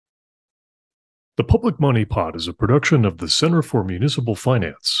The Public Money Pot is a production of the Center for Municipal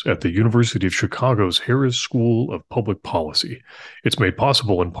Finance at the University of Chicago's Harris School of Public Policy. It's made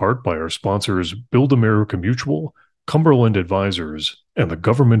possible in part by our sponsors Build America Mutual, Cumberland Advisors, and the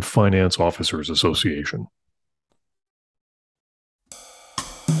Government Finance Officers Association.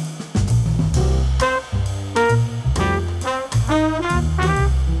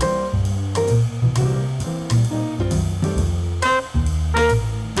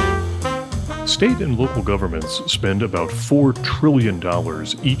 State and local governments spend about $4 trillion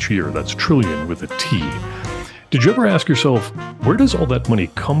each year. That's trillion with a T. Did you ever ask yourself, where does all that money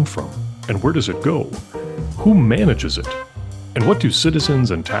come from? And where does it go? Who manages it? And what do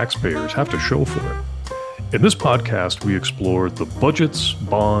citizens and taxpayers have to show for it? In this podcast, we explore the budgets,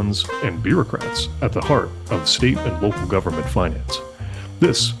 bonds, and bureaucrats at the heart of state and local government finance.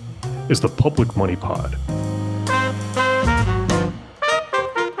 This is the Public Money Pod.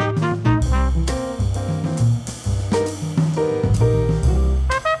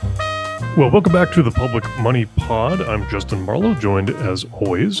 Well, welcome back to the Public Money Pod. I'm Justin Marlowe, joined as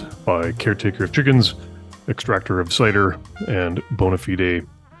always by caretaker of chickens, extractor of cider, and bona fide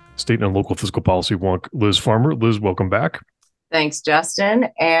state and local fiscal policy wonk, Liz Farmer. Liz, welcome back. Thanks, Justin.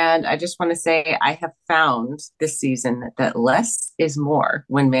 And I just want to say I have found this season that less is more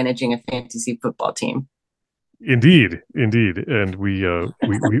when managing a fantasy football team. Indeed. And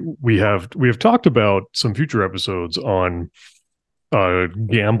we have talked about some future episodes on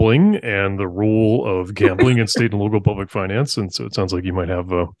gambling and the role of gambling in state and local public finance. And so it sounds like you might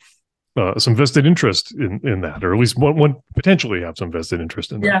have some vested interest in that, or at least one potentially have some vested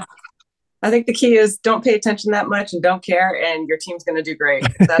interest in that. Yeah. I think the key is don't pay attention that much and don't care, and your team's going to do great.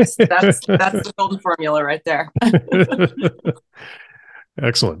 That's the golden formula right there.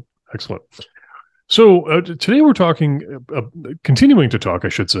 Excellent. So today we're continuing to talk, I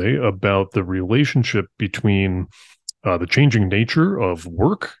should say, about the relationship between the changing nature of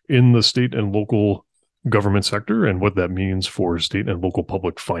work in the state and local government sector and what that means for state and local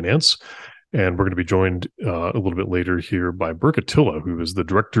public finance. And we're going to be joined a little bit later here by Berke Attila, who is the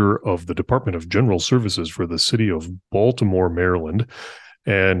director of the Department of General Services for the City of Baltimore, Maryland.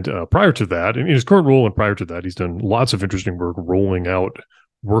 And prior to that, in his current role and prior to that, he's done lots of interesting work rolling out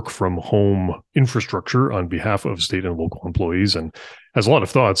work from home infrastructure on behalf of state and local employees, and has a lot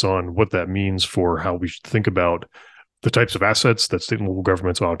of thoughts on what that means for how we should think about the types of assets that state and local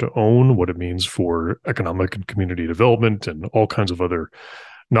governments ought to own, what it means for economic and community development, and all kinds of other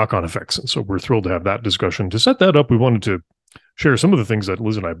knock-on effects. And so we're thrilled to have that discussion. To set that up, we wanted to share some of the things that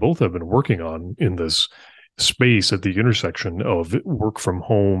Liz and I both have been working on in this space at the intersection of work from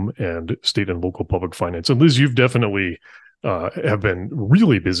home and state and local public finance. And Liz, you've definitely have been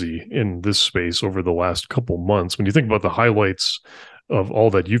really busy in this space over the last couple months. When you think about the highlights of all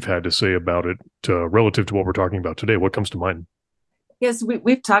that you've had to say about it relative to what we're talking about today, what comes to mind? Yes,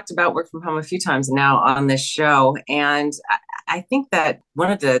 we've talked about work from home a few times now on this show. And I think that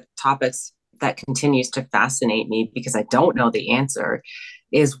one of the topics that continues to fascinate me, because I don't know the answer,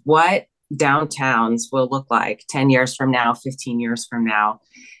 is what downtowns will look like 10 years from now, 15 years from now.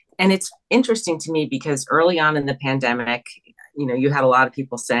 And it's interesting to me because early on in the pandemic, you had a lot of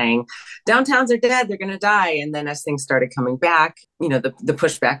people saying downtowns are dead, they're going to die. And then as things started coming back, the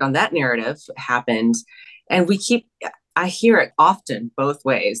pushback on that narrative happened. And I hear it often both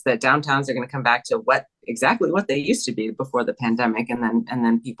ways, that downtowns are going to come back to exactly what they used to be before the pandemic. And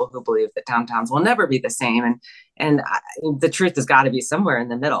then people who believe that downtowns will never be the same. And the truth has got to be somewhere in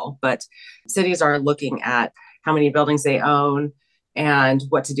the middle. But cities are looking at how many buildings they own and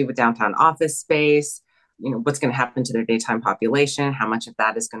what to do with downtown office space. What's going to happen to their daytime population, how much of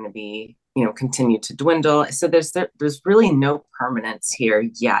that is going to be, continue to dwindle. So there's really no permanence here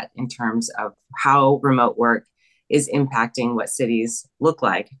yet in terms of how remote work is impacting what cities look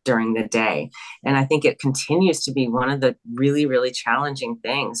like during the day. And I think it continues to be one of the really, really challenging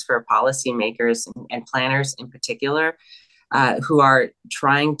things for policymakers and planners in particular, who are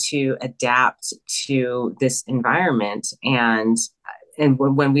trying to adapt to this environment. And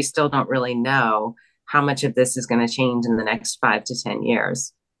when we still don't really know how much of this is going to change in the next 5 to 10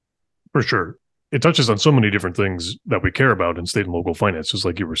 years. For sure. It touches on so many different things that we care about in state and local finance. Just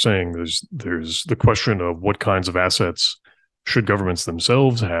like you were saying, there's the question of what kinds of assets should governments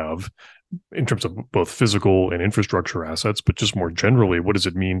themselves have in terms of both physical and infrastructure assets, but just more generally, what does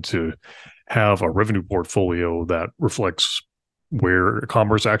it mean to have a revenue portfolio that reflects where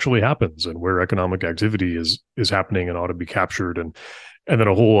commerce actually happens and where economic activity is happening and ought to be captured, and And then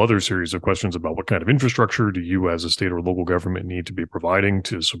a whole other series of questions about what kind of infrastructure do you as a state or local government need to be providing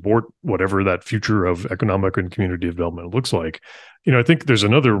to support whatever that future of economic and community development looks like. I think there's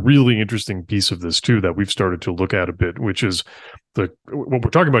another really interesting piece of this too that we've started to look at a bit, which is what we're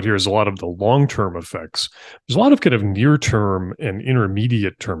talking about here is a lot of the long-term effects. There's a lot of kind of near-term and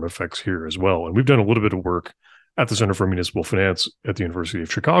intermediate term effects here as well. And we've done a little bit of work at the Center for Municipal Finance at the University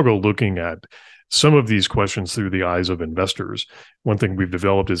of Chicago looking at some of these questions through the eyes of investors. One thing we've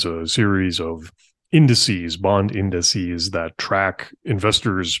developed is a series of indices, bond indices that track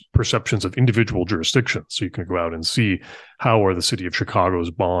investors' perceptions of individual jurisdictions. So you can go out and see how are the city of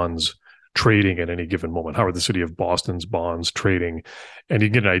Chicago's bonds trading at any given moment? How are the city of Boston's bonds trading? And you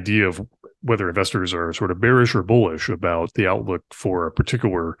get an idea of whether investors are sort of bearish or bullish about the outlook for a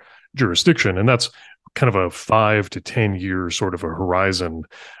particular jurisdiction. And that's kind of a 5 to 10 year sort of a horizon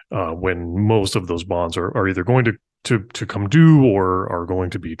when most of those bonds are either going to come due or are going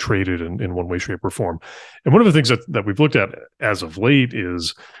to be traded in one way, shape, or form. And one of the things that we've looked at as of late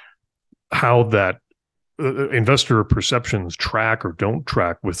is how that investor perceptions track or don't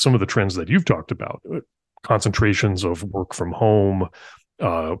track with some of the trends that you've talked about, concentrations of work from home,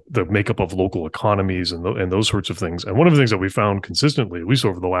 the makeup of local economies and those sorts of things. And one of the things that we found consistently, at least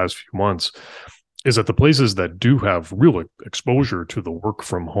over the last few months, is that the places that do have real exposure to the work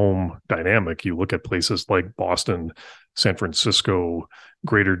from home dynamic, you look at places like Boston, San Francisco,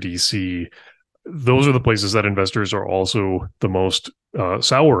 greater DC, those are the places that investors are also the most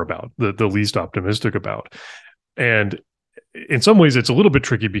sour about, the least optimistic about. And in some ways, it's a little bit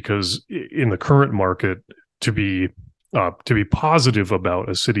tricky because in the current market, to be positive about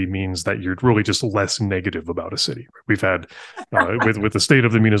a city means that you're really just less negative about a city. We've had with the state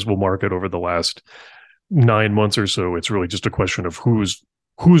of the municipal market over the last 9 months or so, it's really just a question of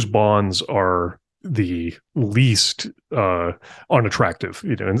whose bonds are the least unattractive,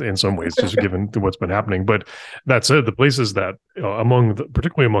 in some ways, just given what's been happening. But that said, the places that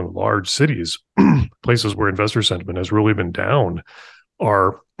particularly among large cities, places where investor sentiment has really been down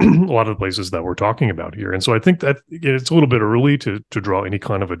are a lot of the places that we're talking about here. And so I think that it's a little bit early to draw any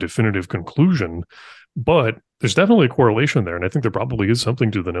kind of a definitive conclusion, but there's definitely a correlation there. And I think there probably is something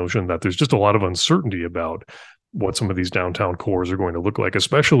to the notion that there's just a lot of uncertainty about what some of these downtown cores are going to look like,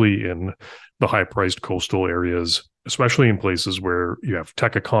 especially in the high-priced coastal areas, especially in places where you have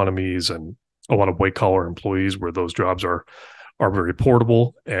tech economies and a lot of white-collar employees where those jobs are very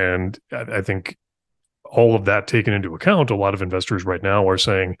portable. And I think all of that taken into account, a lot of investors right now are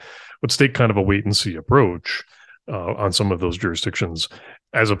saying, let's take kind of a wait and see approach on some of those jurisdictions,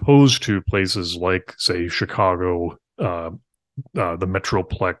 as opposed to places like, say, Chicago, the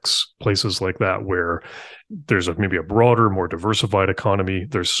Metroplex, places like that, where there's maybe a broader, more diversified economy.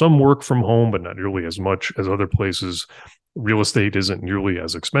 There's some work from home, but not nearly as much as other places. Real estate isn't nearly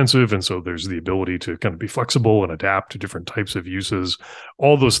as expensive. And so there's the ability to kind of be flexible and adapt to different types of uses,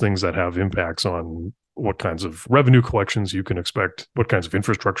 all those things that have impacts on what kinds of revenue collections you can expect, what kinds of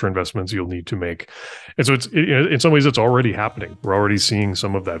infrastructure investments you'll need to make. And so it's, in some ways, it's already happening. We're already seeing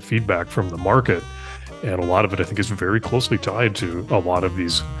some of that feedback from the market. And a lot of it, I think, is very closely tied to a lot of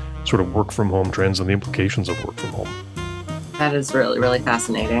these sort of work from home trends and the implications of work from home. That is really, really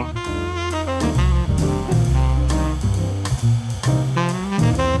fascinating.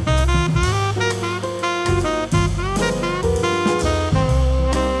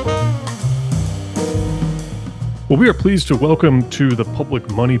 Well, we are pleased to welcome to the Public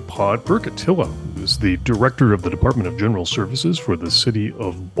Money Pod Berke Attila, who is the director of the Department of General Services for the City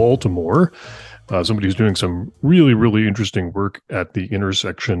of Baltimore. Somebody who's doing some really, really interesting work at the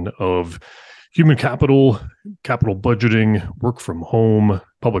intersection of human capital, capital budgeting, work from home,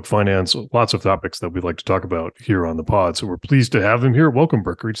 public finance, lots of topics that we'd like to talk about here on the pod. So we're pleased to have him here. Welcome,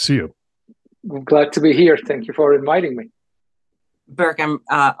 Berke. Great to see you. I'm glad to be here. Thank you for inviting me. Berke, I'm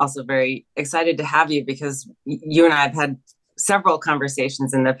also very excited to have you because you and I have had several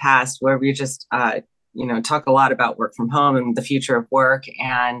conversations in the past where we just, talk a lot about work from home and the future of work.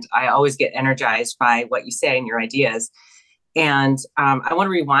 And I always get energized by what you say and your ideas. And I want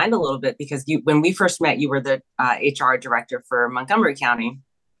to rewind a little bit because when we first met, you were the HR director for Montgomery County,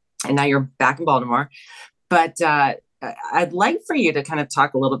 and now you're back in Baltimore. But I'd like for you to kind of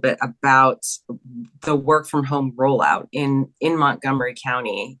talk a little bit about the work from home rollout in Montgomery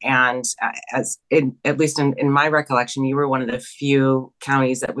County. And at least in my recollection, you were one of the few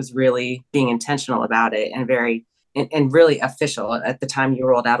counties that was really being intentional about it and really official. At the time you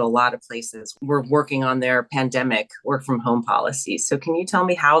rolled out, a lot of places were working on their pandemic work from home policies. So can you tell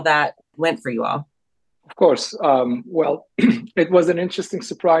me how that went for you all? Of course. Well, it was an interesting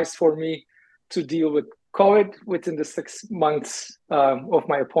surprise for me to deal with COVID, within the 6 months of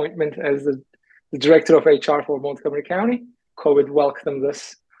my appointment as the director of HR for Montgomery County, COVID welcomed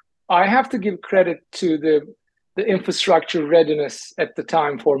us. I have to give credit to the infrastructure readiness at the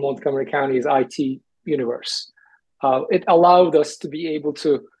time for Montgomery County's IT universe. It allowed us to be able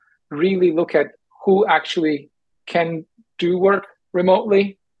to really look at who actually can do work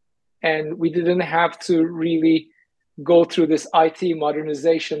remotely. And we didn't have to really go through this IT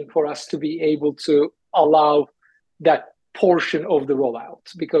modernization for us to be able to allow that portion of the rollout,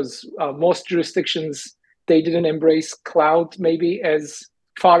 because most jurisdictions, they didn't embrace cloud maybe as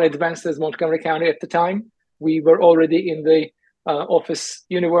far advanced as Montgomery County at the time. We were already in the Office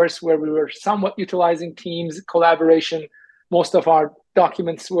universe where we were somewhat utilizing Teams collaboration. Most of our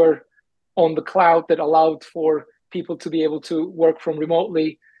documents were on the cloud that allowed for people to be able to work from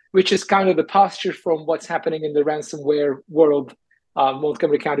remotely, which is kind of the posture from what's happening in the ransomware world.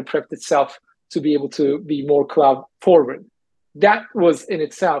 Montgomery County prepped itself to be able to be more cloud forward. That was in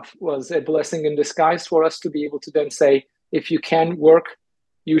itself was a blessing in disguise for us to be able to then say, if you can work,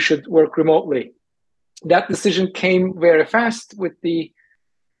 you should work remotely. That decision came very fast with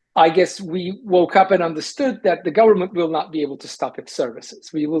I guess we woke up and understood that the government will not be able to stop its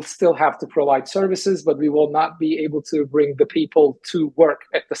services. We will still have to provide services, but we will not be able to bring the people to work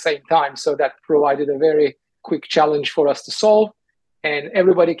at the same time. So that provided a very quick challenge for us to solve. And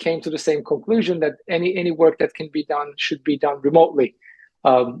everybody came to the same conclusion that any work that can be done should be done remotely.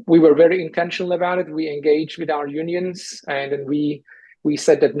 We were very intentional about it. We engaged with our unions, and then we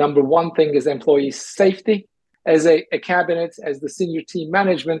said that number one thing is employee safety. As a cabinet, as the senior team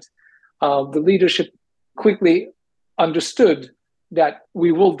management, the leadership quickly understood that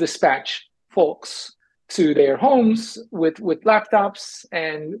we will dispatch folks to their homes with laptops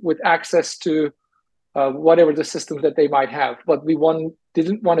and with access to whatever the systems that they might have. But we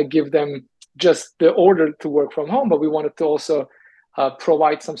didn't want to give them just the order to work from home, but we wanted to also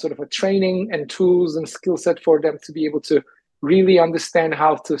provide some sort of a training and tools and skill set for them to be able to really understand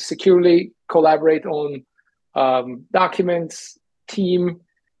how to securely collaborate on documents,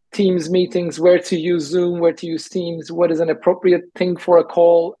 Teams meetings, where to use Zoom, where to use Teams, what is an appropriate thing for a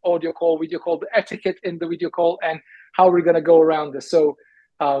call, audio call, video call, the etiquette in the video call, and how we're going to go around this. So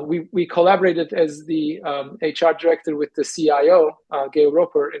we collaborated as the HR director with the CIO, Gail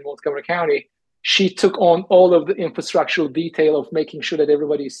Roper in Montgomery County. She took on all of the infrastructural detail of making sure that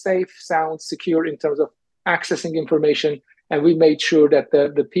everybody is safe, sound, secure in terms of accessing information, and we made sure that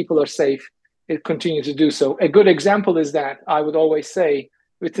the people are safe. It continues to do so. A good example is that I would always say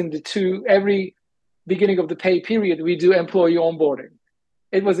within every beginning of the pay period, we do employee onboarding.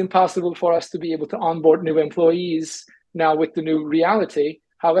 It was impossible for us to be able to onboard new employees now with the new reality.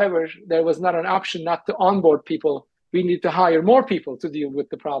 However, there was not an option not to onboard people. We need to hire more people to deal with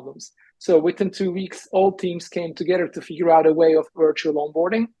the problems. So within 2 weeks, all teams came together to figure out a way of virtual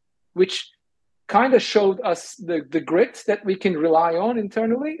onboarding, which kind of showed us the grit that we can rely on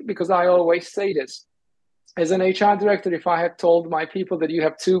internally, because I always say this. As an HR director, if I had told my people that you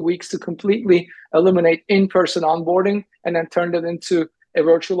have 2 weeks to completely eliminate in-person onboarding and then turn it into a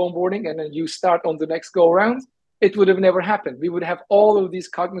virtual onboarding and then you start on the next go-around, it would have never happened. We would have all of these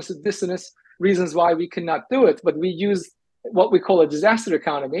cognitive dissonance reasons why we cannot do it, but we used what we call a disaster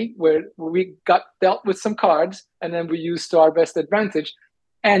economy, where we got dealt with some cards and then we used to our best advantage.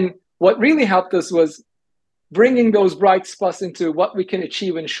 And what really helped us was bringing those bright spots into what we can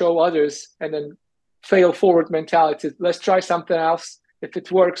achieve and show others, and then fail forward mentality. Let's try something else. If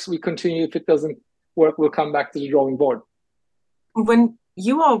it works, we continue. If it doesn't work, we'll come back to the drawing board. When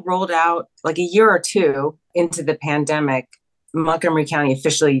you all rolled out like a year or two into the pandemic, Montgomery County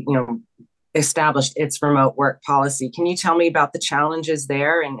officially, established its remote work policy. Can you tell me about the challenges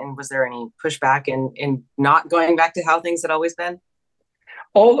there? And was there any pushback in not going back to how things had always been?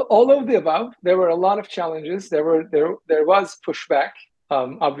 All of the above. There were a lot of challenges. There was pushback,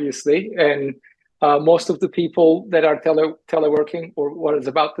 obviously, and most of the people that are teleworking or what is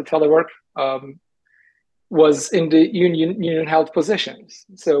about to telework was in the union held positions.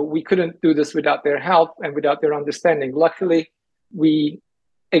 So we couldn't do this without their help and without their understanding. Luckily, we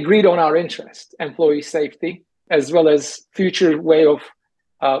agreed on our interest, employee safety, as well as future way of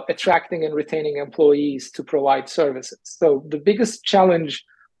attracting and retaining employees to provide services. So the biggest challenge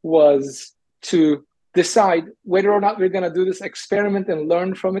was to decide whether or not we're going to do this experiment and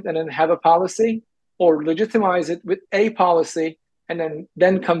learn from it and then have a policy, or legitimize it with a policy and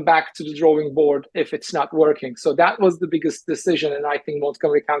then come back to the drawing board if it's not working. So that was the biggest decision. And I think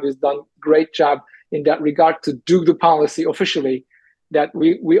Montgomery County has done a great job in that regard to do the policy officially, that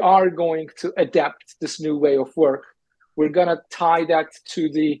we are going to adapt this new way of work. We're going to tie that to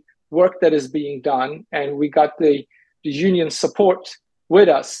the work that is being done, and we got the union support with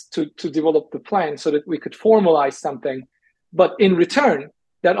us to develop the plan so that we could formalize something. But in return,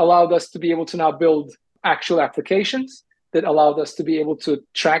 that allowed us to be able to now build actual applications, that allowed us to be able to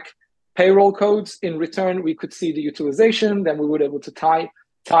track payroll codes. In return, we could see the utilization, then we were able to tie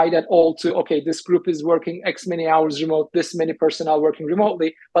that all to, okay, this group is working X many hours remote, this many personnel working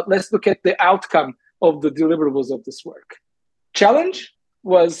remotely, but let's look at the outcome of the deliverables of this work. Challenge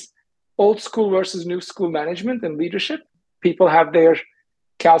was old school versus new school management and leadership. People have their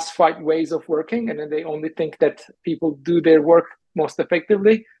calcified ways of working, and then they only think that people do their work most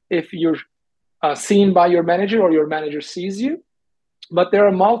effectively if you're seen by your manager or your manager sees you. But there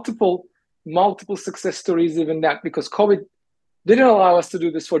are multiple success stories even that, because COVID didn't allow us to do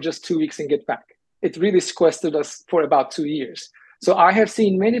this for just 2 weeks and get back. It really sequestered us for about 2 years. So I have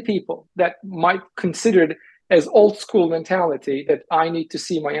seen many people that might consider it as old school mentality that I need to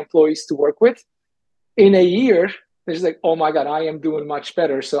see my employees to work with. In a year, they're just like, oh my God, I am doing much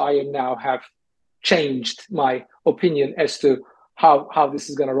better. So I am now have changed my opinion as to how this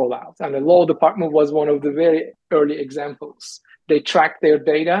is going to roll out. And the law department was one of the very early examples. They tracked their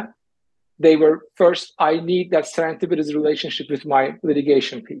data. They were first, I need that serendipitous relationship with my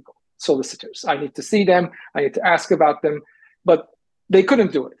litigation people, solicitors. I need to see them. I need to ask about them. But they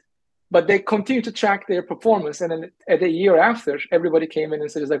couldn't do it. But they continued to track their performance. And then at a year after, everybody came in and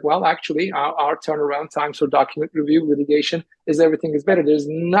said, it's like, well, actually, our turnaround times for document review, litigation, everything is better. There's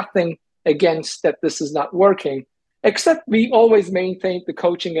nothing against that this is not working, except we always maintained the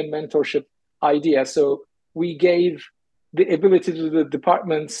coaching and mentorship idea. So we gave the ability to the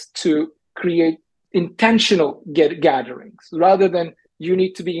departments to create intentional gatherings rather than you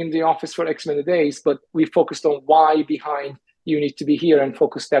need to be in the office for X many days, but we focused on why behind you need to be here and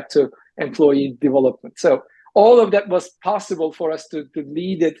focus that to employee development. So all of that was possible for us to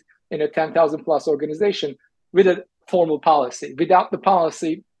lead it in a 10,000 plus organization with a formal policy. Without the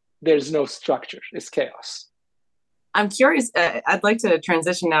policy, there's no structure. It's chaos. I'm curious. I'd like to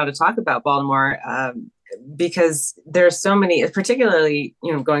transition now to talk about Baltimore because there are so many, particularly,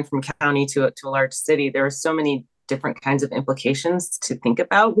 going from county to a large city, there are so many different kinds of implications to think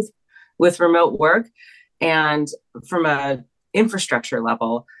about with remote work. And from a infrastructure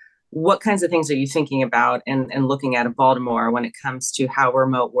level, what kinds of things are you thinking about and looking at in Baltimore when it comes to how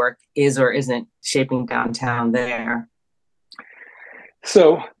remote work is or isn't shaping downtown there?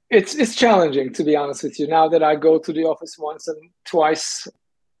 So it's challenging, to be honest with you, now that I go to the office once and twice.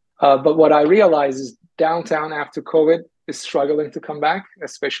 But what I realize is downtown after COVID is struggling to come back,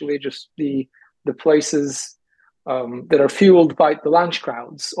 especially just the places that are fueled by the lunch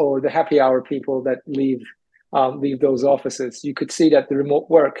crowds or the happy hour people that leave those offices. You could see that the remote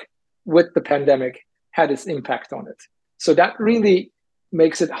work with the pandemic had its impact on it. So that really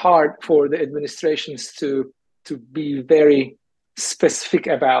makes it hard for the administrations to be very specific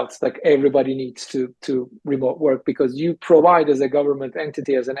about, like, everybody needs to remote work, because you provide, as a government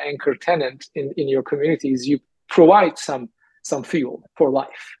entity, as an anchor tenant in your communities, you provide some fuel for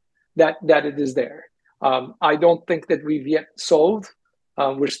life that it is there. I don't think that we've yet solved.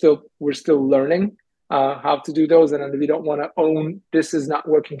 We're still learning how to do those, and we don't want to own this is not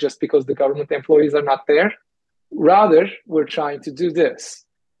working just because the government employees are not there. Rather, we're trying to do this.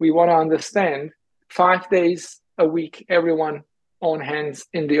 We want to understand 5 days a week, everyone on hands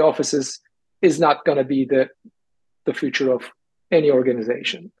in the offices is not going to be the future of any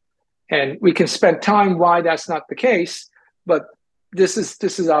organization. And we can spend time why that's not the case, but this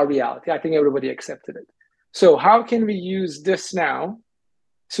is our reality. I think everybody accepted it. So how can we use this now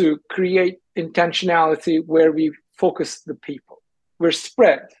to create intentionality where we focus the people? We're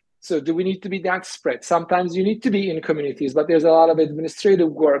spread. So do we need to be that spread? Sometimes you need to be in communities, but there's a lot of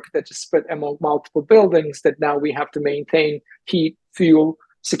administrative work that is spread among multiple buildings that now we have to maintain heat, fuel,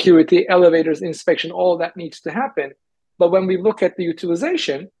 security, elevators, inspection, all that needs to happen. But when we look at the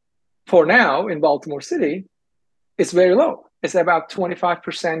utilization for now in Baltimore City, it's very low. It's about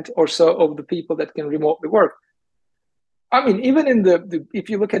 25% or so of the people that can remotely work. I mean, even in if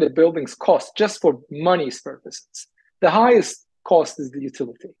you look at a building's cost, just for money's purposes, the highest cost is the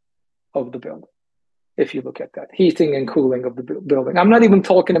utility of the building. If you look at that, heating and cooling of the building. I'm not even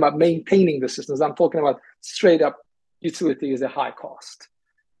talking about maintaining the systems. I'm talking about straight up utility is a high cost.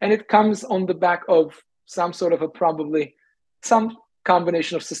 And it comes on the back of some sort of probably some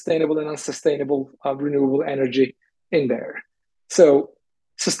combination of sustainable and unsustainable renewable energy in there. So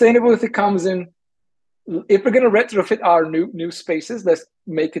sustainability comes in, if we're going to retrofit our new spaces, let's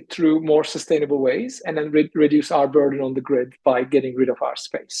make it through more sustainable ways and then reduce our burden on the grid by getting rid of our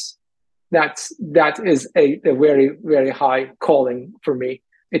space. That is a very, very high calling for me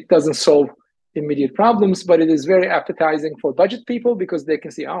It doesn't solve immediate problems, but it is very appetizing for budget people because they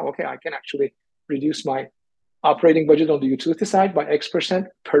can see, oh, okay, I can actually reduce my operating budget on the utility side by X%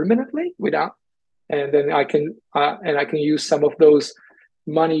 permanently without, and then I can use some of those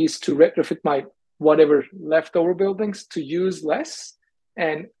monies to retrofit my whatever leftover buildings to use less.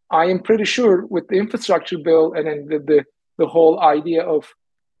 And I am pretty sure with the infrastructure bill and then the whole idea of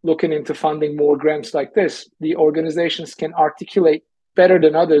looking into funding more grants like this, the organizations can articulate better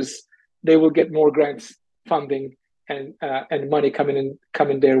than others. They will get more grants funding and money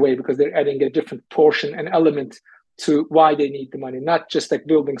coming their way because they're adding a different portion and element to why they need the money, not just like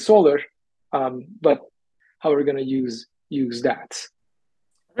building solar, but how we're going to use that.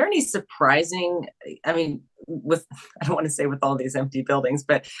 Are there any surprising, I mean, I don't want to say with all these empty buildings,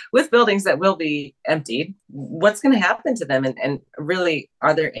 but with buildings that will be emptied, what's going to happen to them? And really,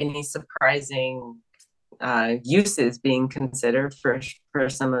 are there any surprising uses being considered for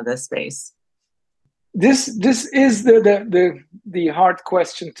some of this space? This is the hard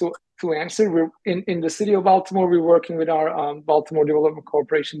question to answer. We're in the city of Baltimore. We're working with our Baltimore Development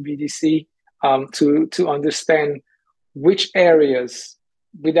Corporation (BDC) to understand which areas,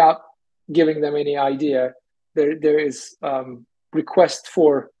 without giving them any idea, there is request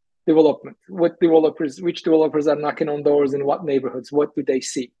for development. Which developers are knocking on doors in what neighborhoods? What do they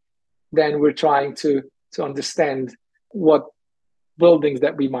see? Then we're trying to understand what buildings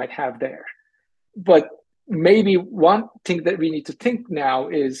that we might have there. But maybe one thing that we need to think now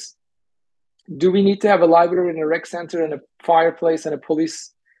is, do we need to have a library and a rec center and a fireplace and a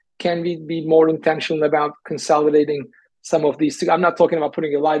police? Can we be more intentional about consolidating some of these? I'm not talking about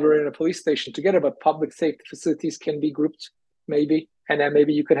putting a library and a police station together, but public safety facilities can be grouped maybe. And then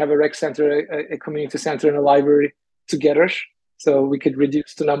maybe you could have a rec center, a community center and a library together. So we could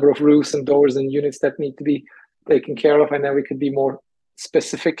reduce the number of roofs and doors and units that need to be taken care of. And then we could be more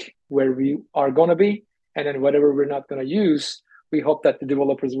specific where we are going to be. And then whatever we're not going to use, we hope that the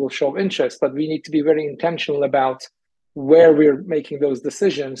developers will show interest. But we need to be very intentional about where we're making those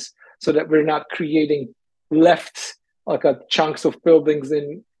decisions so that we're not creating left like chunks of buildings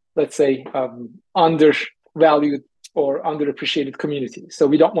in, let's say, undervalued or underappreciated communities. So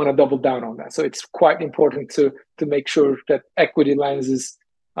we don't want to double down on that. So it's quite important to make sure that equity lenses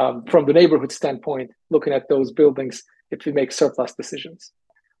from the neighborhood standpoint, looking at those buildings if we make surplus decisions.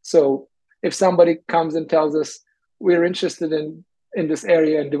 So if somebody comes and tells us we're interested in this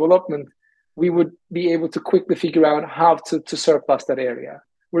area and development, we would be able to quickly figure out how to surplus that area.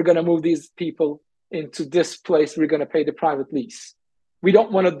 We're going to move these people into this place. We're going to pay the private lease. We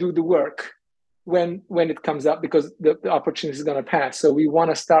don't want to do the work when it comes up because the opportunity is going to pass. So we want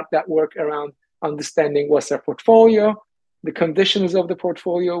to start that work around understanding what's our portfolio, the conditions of the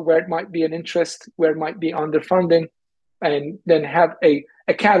portfolio, where it might be an interest, where it might be underfunding, and then have a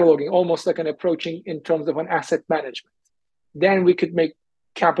cataloging, almost like an approaching in terms of an asset management. Then we could make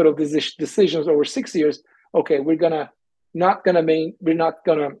capital decisions over 6 years. Okay, we're not gonna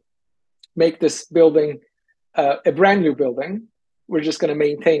make this building a brand new building. We're just going to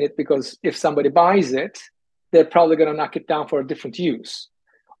maintain it because if somebody buys it, they're probably going to knock it down for a different use.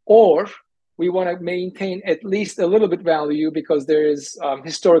 Or we want to maintain at least a little bit value because there is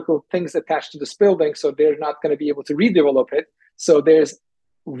historical things attached to this building, so they're not going to be able to redevelop it. So there's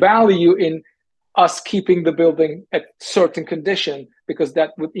value in us keeping the building at certain condition because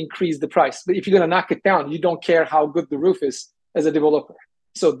that would increase the price. But if you're going to knock it down, you don't care how good the roof is as a developer.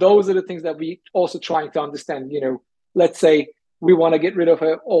 So those are the things that we also trying to understand. Let's say we want to get rid of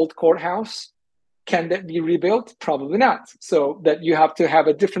an old courthouse. Can that be rebuilt? Probably not. So that you have to have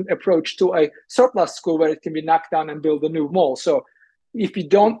a different approach to a surplus school where it can be knocked down and build a new mall. So if you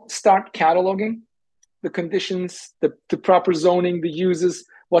don't start cataloging the conditions, the proper zoning, the uses,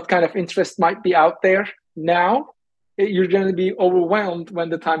 what kind of interest might be out there now, you're going to be overwhelmed when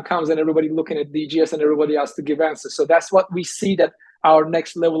the time comes and everybody looking at DGS and everybody else to give answers. So that's what we see that our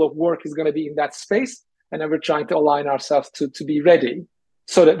next level of work is going to be in that space. And then we're trying to align ourselves to be ready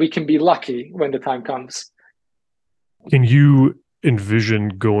so that we can be lucky when the time comes. Can you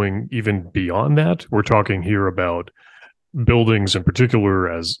envision going even beyond that? We're talking here about buildings in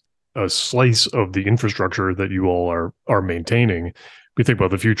particular as a slice of the infrastructure that you all are maintaining. We think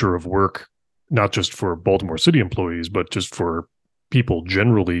about the future of work, not just for Baltimore City employees, but just for people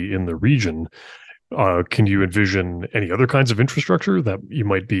generally in the region. Can you envision any other kinds of infrastructure that you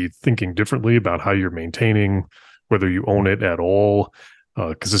might be thinking differently about how you're maintaining, whether you own it at all?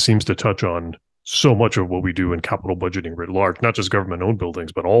 Because it seems to touch on so much of what we do in capital budgeting writ large, not just government-owned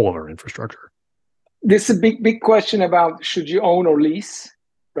buildings, but all of our infrastructure. This is a big question about should you own or lease,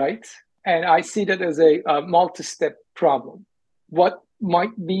 right? And I see that as a multi-step problem. What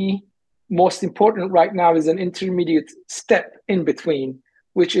might be most important right now is an intermediate step in between,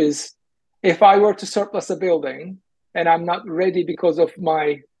 which is if I were to surplus a building and I'm not ready because of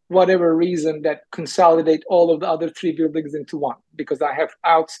my whatever reason that consolidate all of the other 3 buildings into one, because I have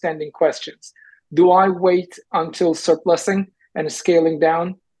outstanding questions. Do I wait until surplusing and scaling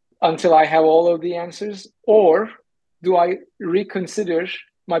down until I have all of the answers? Or do I reconsider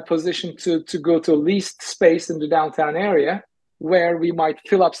my position to go to leased space in the downtown area where we might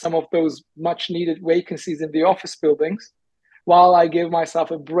fill up some of those much needed vacancies in the office buildings while I give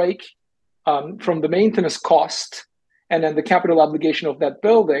myself a break from the maintenance cost and then the capital obligation of that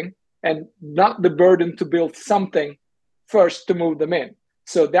building, and not the burden to build something first to move them in.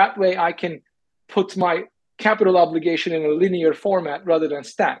 So that way I can put my capital obligation in a linear format rather than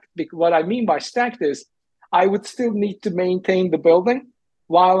stacked. Because what I mean by stacked is I would still need to maintain the building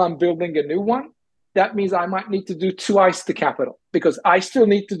while I'm building a new one. That means I might need to do twice the capital because I still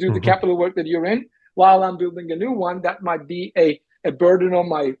need to do the capital work that you're in while I'm building a new one. That might be a burden on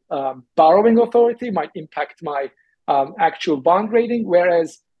my borrowing authority, might impact my actual bond rating,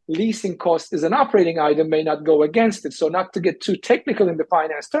 whereas leasing cost is an operating item, may not go against it. So not to get too technical in the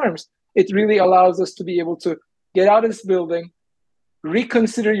finance terms, it really allows us to be able to get out of this building,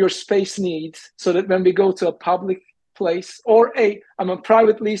 reconsider your space needs so that when we go to a public place or a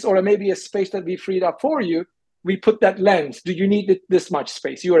private lease or maybe a space that we freed up for you, we put that lens. Do you need this much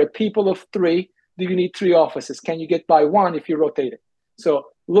space? You are a people of 3. Do you need 3 offices? Can you get by 1 if you rotate it? So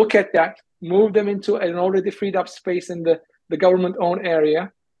look at that, move them into an already freed up space in the government-owned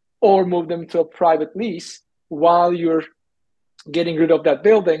area, or move them to a private lease while you're getting rid of that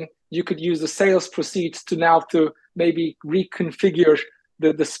building. You could use the sales proceeds to maybe reconfigure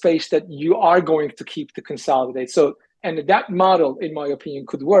the space that you are going to keep to consolidate. So, and that model, in my opinion,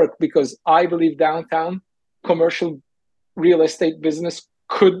 could work because I believe downtown commercial real estate business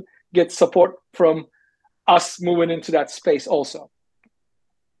could get support from us moving into that space also.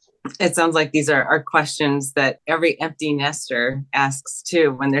 It sounds like these are questions that every empty nester asks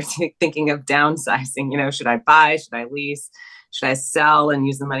too when they're thinking of downsizing. Should I buy? Should I lease? Should I sell and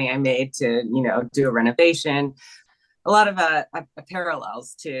use the money I made to, do a renovation? A lot of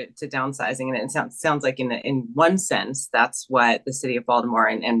parallels to downsizing, and it sounds like in one sense that's what the city of Baltimore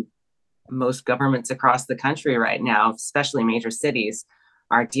and most governments across the country right now, especially major cities,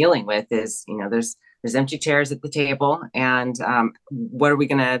 are dealing with. Is there's empty chairs at the table, and how are we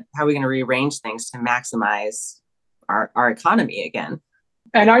gonna rearrange things to maximize our economy again?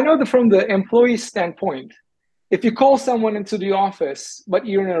 And I know that from the employee standpoint, if you call someone into the office but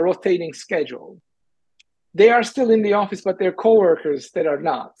you're in a rotating schedule, they are still in the office, but they're coworkers that are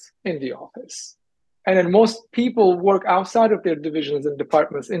not in the office. And then most people work outside of their divisions and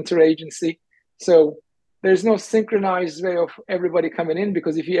departments, interagency. So there's no synchronized way of everybody coming in,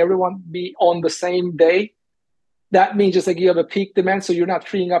 because if everyone be on the same day, that means just like you have a peak demand, so you're not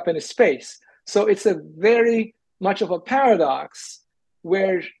freeing up any space. So it's a very much of a paradox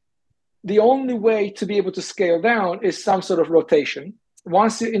where the only way to be able to scale down is some sort of rotation.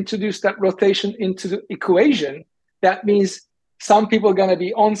 Once you introduce that rotation into the equation, that means some people are going to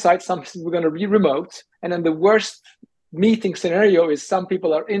be on site, some people are going to be remote. And then the worst meeting scenario is some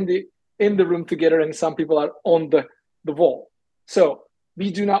people are in the room together and some people are on the wall. So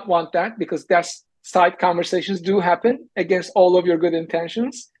we do not want that, because that's side conversations do happen against all of your good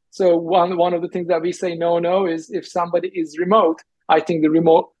intentions. So one of the things that we say no is if somebody is remote, I think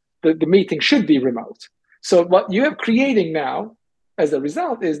the meeting should be remote. So what you are creating now as a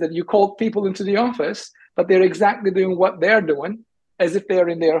result is that you call people into the office, but they're exactly doing what they're doing as if they're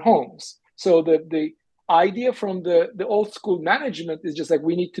in their homes. So the idea from the old school management is just like,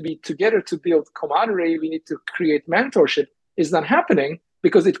 we need to be together to build camaraderie, we need to create mentorship, is not happening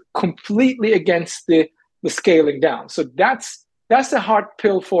because it's completely against the scaling down. So that's a hard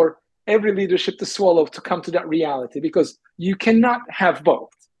pill for every leadership to swallow, to come to that reality, because you cannot have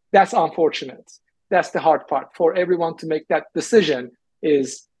both. That's unfortunate. That's the hard part for everyone to make that decision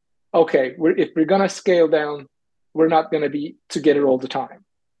is, okay, if we're going to scale down, we're not going to be together all the time.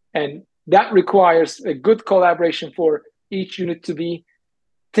 And that requires a good collaboration for each unit to be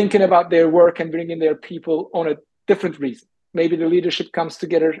thinking about their work and bringing their people on a different reason. Maybe the leadership comes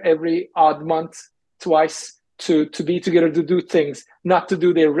together every odd month, twice, to be together to do things, not to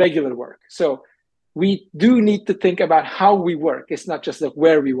do their regular work. So we do need to think about how we work. It's not just like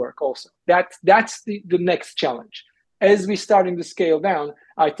where we work also. That's the next challenge. As we're starting to scale down,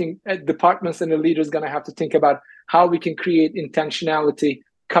 I think departments and the leaders are going to have to think about how we can create intentionality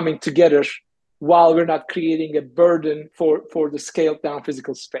coming together while we're not creating a burden for the scaled down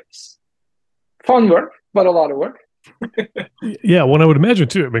physical space. Fun work, but a lot of work. Yeah, well, I would imagine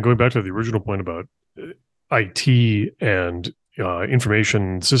too. I mean, going back to the original point about IT and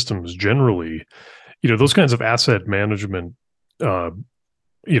information systems generally, those kinds of asset management, uh,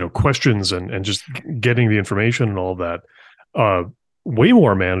 questions and just getting the information and all that, uh, way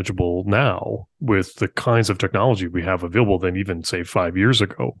more manageable now with the kinds of technology we have available than even say 5 years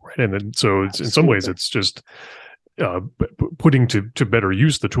ago, right? And then so it's, in some ways, it's just putting to better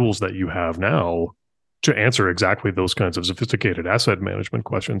use the tools that you have now to answer exactly those kinds of sophisticated asset management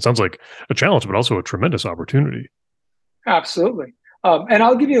questions. Sounds like a challenge, but also a tremendous opportunity. Absolutely. And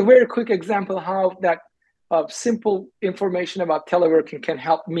I'll give you a very quick example how that simple information about teleworking can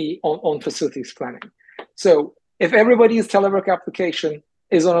help me on facilities planning. So if everybody's telework application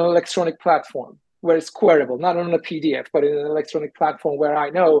is on an electronic platform where it's queryable, not on a PDF, but in an electronic platform where I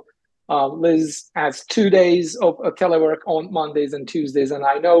know Liz has 2 days of telework on Mondays and Tuesdays, and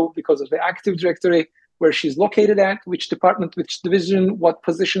I know because of the Active Directory where she's located at, which department, which division, what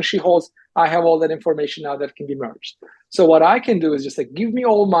position she holds, I have all that information now that can be merged. So what I can do is just like, give me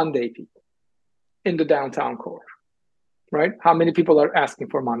all Monday people in the downtown core, right? How many people are asking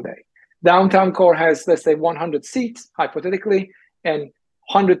for Monday? Downtown core has, let's say, 100 seats, hypothetically, and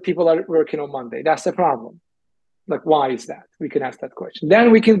 100 people are working on Monday. That's the problem. Like, why is that? We can ask that question. Then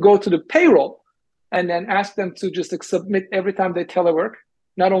we can go to the payroll and then ask them to just like submit every time they telework,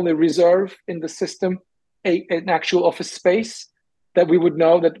 not only reserve in the system an actual office space that we would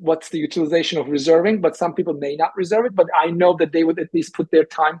know that what's the utilization of reserving, but some people may not reserve it, but I know that they would at least put their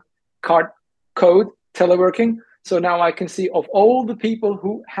time card code teleworking. So now I can see of all the people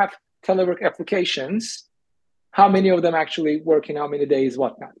who have telework applications, how many of them actually working, how many days,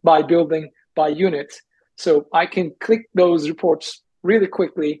 whatnot, by building, by unit. So I can click those reports really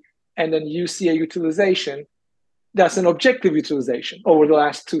quickly, and then you see a utilization. That's an objective utilization over the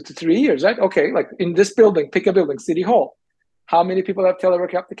last 2 to 3 years, right? Okay, like in this building, pick a building, City Hall. How many people have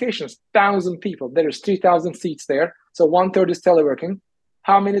telework applications? 1,000 people. There's 3,000 seats there. So 1/3 is teleworking.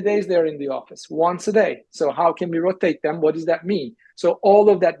 How many days they're in the office? Once a day. So how can we rotate them? What does that mean? So all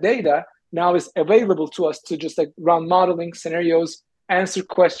of that data now is available to us to just like run modeling scenarios, answer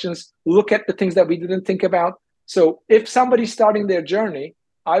questions, look at the things that we didn't think about. So if somebody's starting their journey,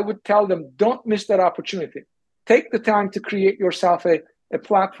 I would tell them, don't miss that opportunity. Take the time to create yourself a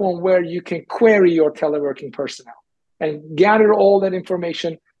platform where you can query your teleworking personnel and gather all that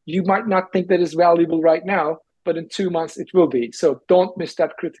information. You might not think that is valuable right now, but in 2 months it will be. So don't miss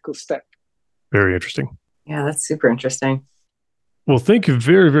that critical step. Very interesting. Yeah, that's super interesting. Well, thank you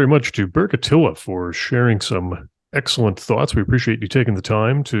very, very much to Berke Attila for sharing some excellent thoughts. We appreciate you taking the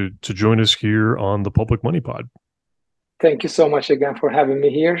time to join us here on the Public Money Pod. Thank you so much again for having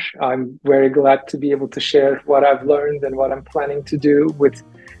me here. I'm very glad to be able to share what I've learned and what I'm planning to do with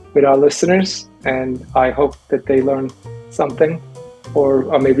our listeners. And I hope that they learn something,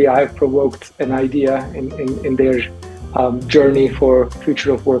 or maybe I've provoked an idea in their journey for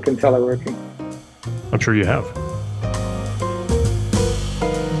future of work and teleworking. I'm sure you have.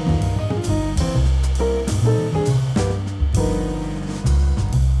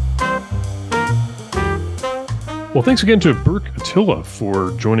 Well, thanks again to Berke Attila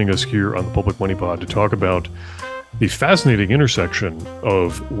for joining us here on the Public Money Pod to talk about the fascinating intersection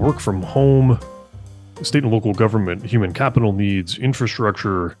of work from home, state and local government, human capital needs,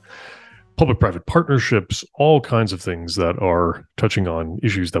 infrastructure, public-private partnerships, all kinds of things that are touching on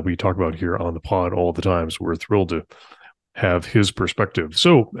issues that we talk about here on the pod all the time. So we're thrilled to have his perspective.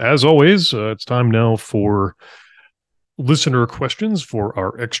 So as always, it's time now for listener questions for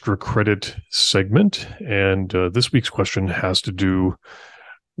our extra credit segment. And this week's question has to do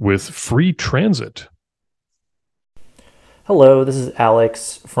with free transit. Hello, this is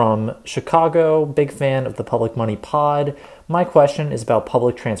Alex from Chicago, big fan of the Public Money Pod. My question is about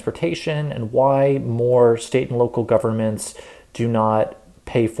public transportation and why more state and local governments do not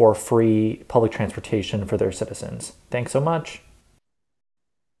pay for free public transportation for their citizens. Thanks so much.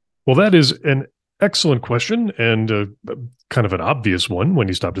 Well, that is an excellent question, and kind of an obvious one when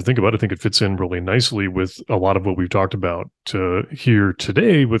you stop to think about it. I think it fits in really nicely with a lot of what we've talked about here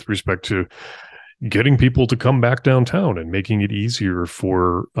today with respect to getting people to come back downtown and making it easier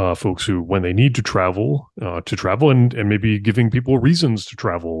for folks who, when they need to travel, and maybe giving people reasons to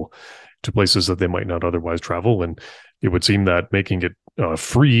travel to places that they might not otherwise travel. And it would seem that making it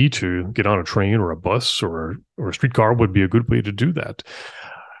free to get on a train or a bus or a streetcar would be a good way to do that.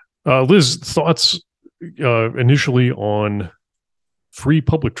 Liz, thoughts initially on free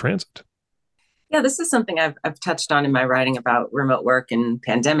public transit? Yeah, this is something I've touched on in my writing about remote work and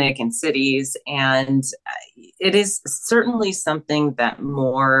pandemic and cities. And it is certainly something that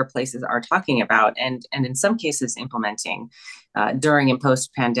more places are talking about and in some cases implementing during and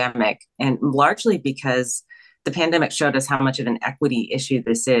post pandemic. And largely because the pandemic showed us how much of an equity issue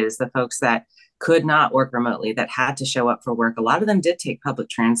this is. The folks that could not work remotely, that had to show up for work, a lot of them did take public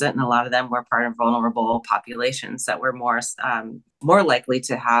transit, and a lot of them were part of vulnerable populations that were more likely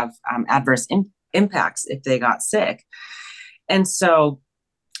to have adverse impacts if they got sick. And so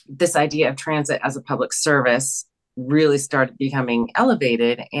this idea of transit as a public service really started becoming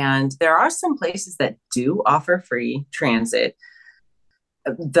elevated. And there are some places that do offer free transit.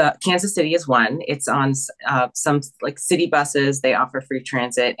 The Kansas City is one. It's on some like city buses. They offer free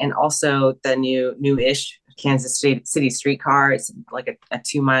transit, and also the new-ish Kansas City streetcar. It's like a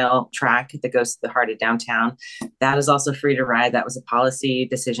 2-mile track that goes to the heart of downtown. That is also free to ride. That was a policy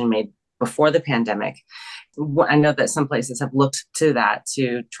decision made before the pandemic. I know that some places have looked to that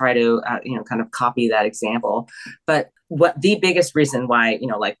to try to kind of copy that example. But what the biggest reason why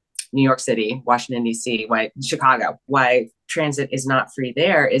like New York City, Washington, D.C., why Chicago, why transit is not free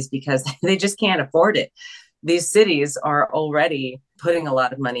there is because they just can't afford it. These cities are already putting a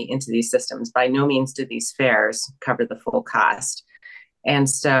lot of money into these systems. By no means do these fares cover the full cost. And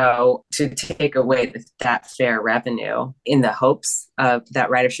so to take away that fare revenue in the hopes of that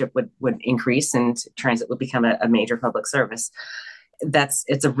ridership would increase and transit would become a major public service,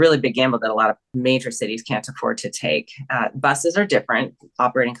 it's a really big gamble that a lot of major cities can't afford to take. Buses are different.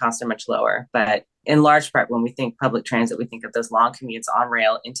 Operating costs are much lower. But in large part, when we think public transit, we think of those long commutes on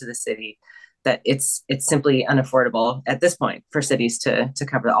rail into the city, that it's simply unaffordable at this point for cities to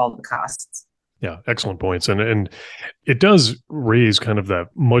cover all the costs. Yeah, excellent points. And it does raise kind of that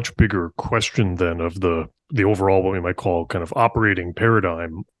much bigger question then of the overall, what we might call kind of operating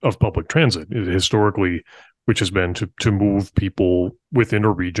paradigm of public transit. Historically, which has been to move people within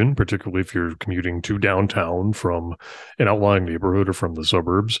a region, particularly if you're commuting to downtown from an outlying neighborhood or from the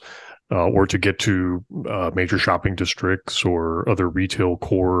suburbs, or to get to major shopping districts or other retail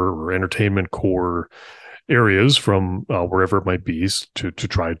core or entertainment core areas from wherever it might be, to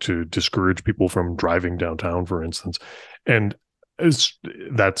try to discourage people from driving downtown, for instance. And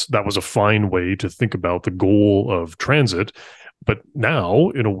that was a fine way to think about the goal of transit. But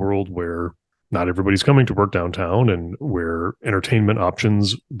now, in a world where not everybody's coming to work downtown and where entertainment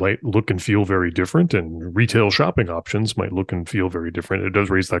options might look and feel very different and retail shopping options might look and feel very different, it does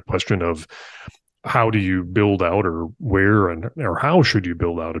raise that question of how do you build out, or where or how should you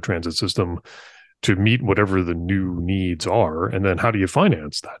build out a transit system to meet whatever the new needs are? And then how do you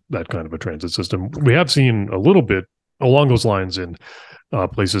finance that kind of a transit system? We have seen a little bit along those lines in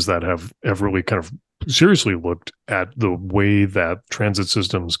places that have really kind of seriously looked at the way that transit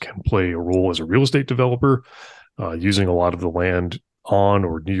systems can play a role as a real estate developer, using a lot of the land on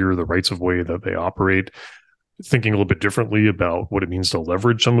or near the rights of way that they operate, thinking a little bit differently about what it means to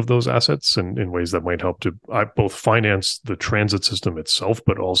leverage some of those assets in ways that might help to both finance the transit system itself,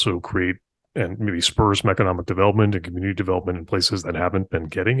 but also create and maybe spur some economic development and community development in places that haven't been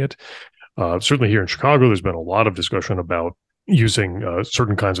getting it. Certainly here in Chicago, there's been a lot of discussion about using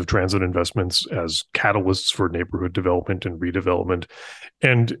certain kinds of transit investments as catalysts for neighborhood development and redevelopment.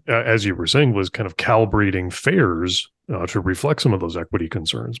 And as you were saying, was kind of calibrating fares to reflect some of those equity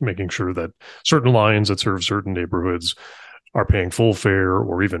concerns, making sure that certain lines that serve certain neighborhoods are paying full fare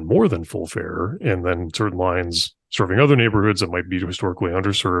or even more than full fare, and then certain lines serving other neighborhoods that might be historically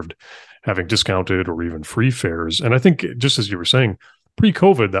underserved having discounted or even free fares. And I think, just as you were saying,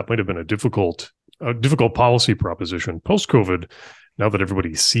 pre-COVID, that might have been a difficult policy proposition. Post-COVID, now that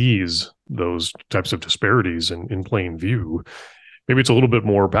everybody sees those types of disparities in plain view, maybe it's a little bit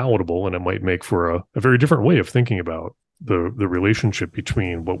more palatable, and it might make for a very different way of thinking about the relationship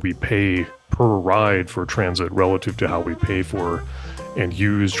between what we pay per ride for transit relative to how we pay for and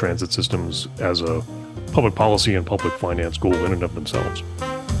use transit systems as a public policy and public finance goal in and of themselves.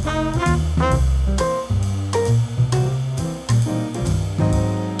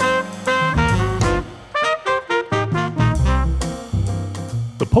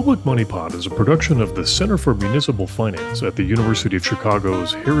 The Public Money Pod is a production of the Center for Municipal Finance at the University of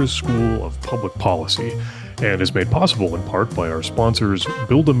Chicago's Harris School of Public Policy, and is made possible in part by our sponsors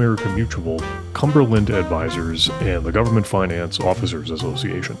Build America Mutual, Cumberland Advisors, and the Government Finance Officers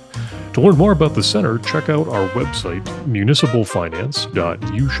Association. To learn more about the center, check out our website,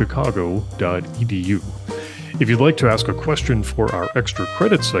 municipalfinance.uchicago.edu. If you'd like to ask a question for our extra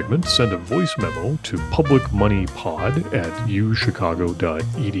credit segment, send a voice memo to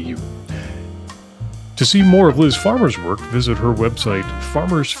publicmoneypod@uchicago.edu. To see more of Liz Farmer's work, visit her website,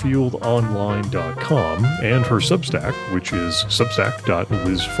 farmersfieldonline.com, and her Substack, which is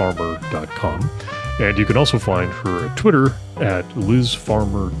substack.lizfarmer.com. And you can also find her at Twitter at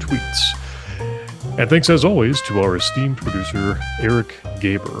lizfarmertweets. And thanks, as always, to our esteemed producer, Eric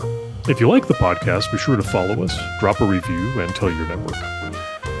Gaber. If you like the podcast, be sure to follow us, drop a review, and tell your network.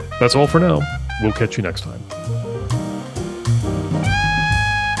 That's all for now. We'll catch you next time.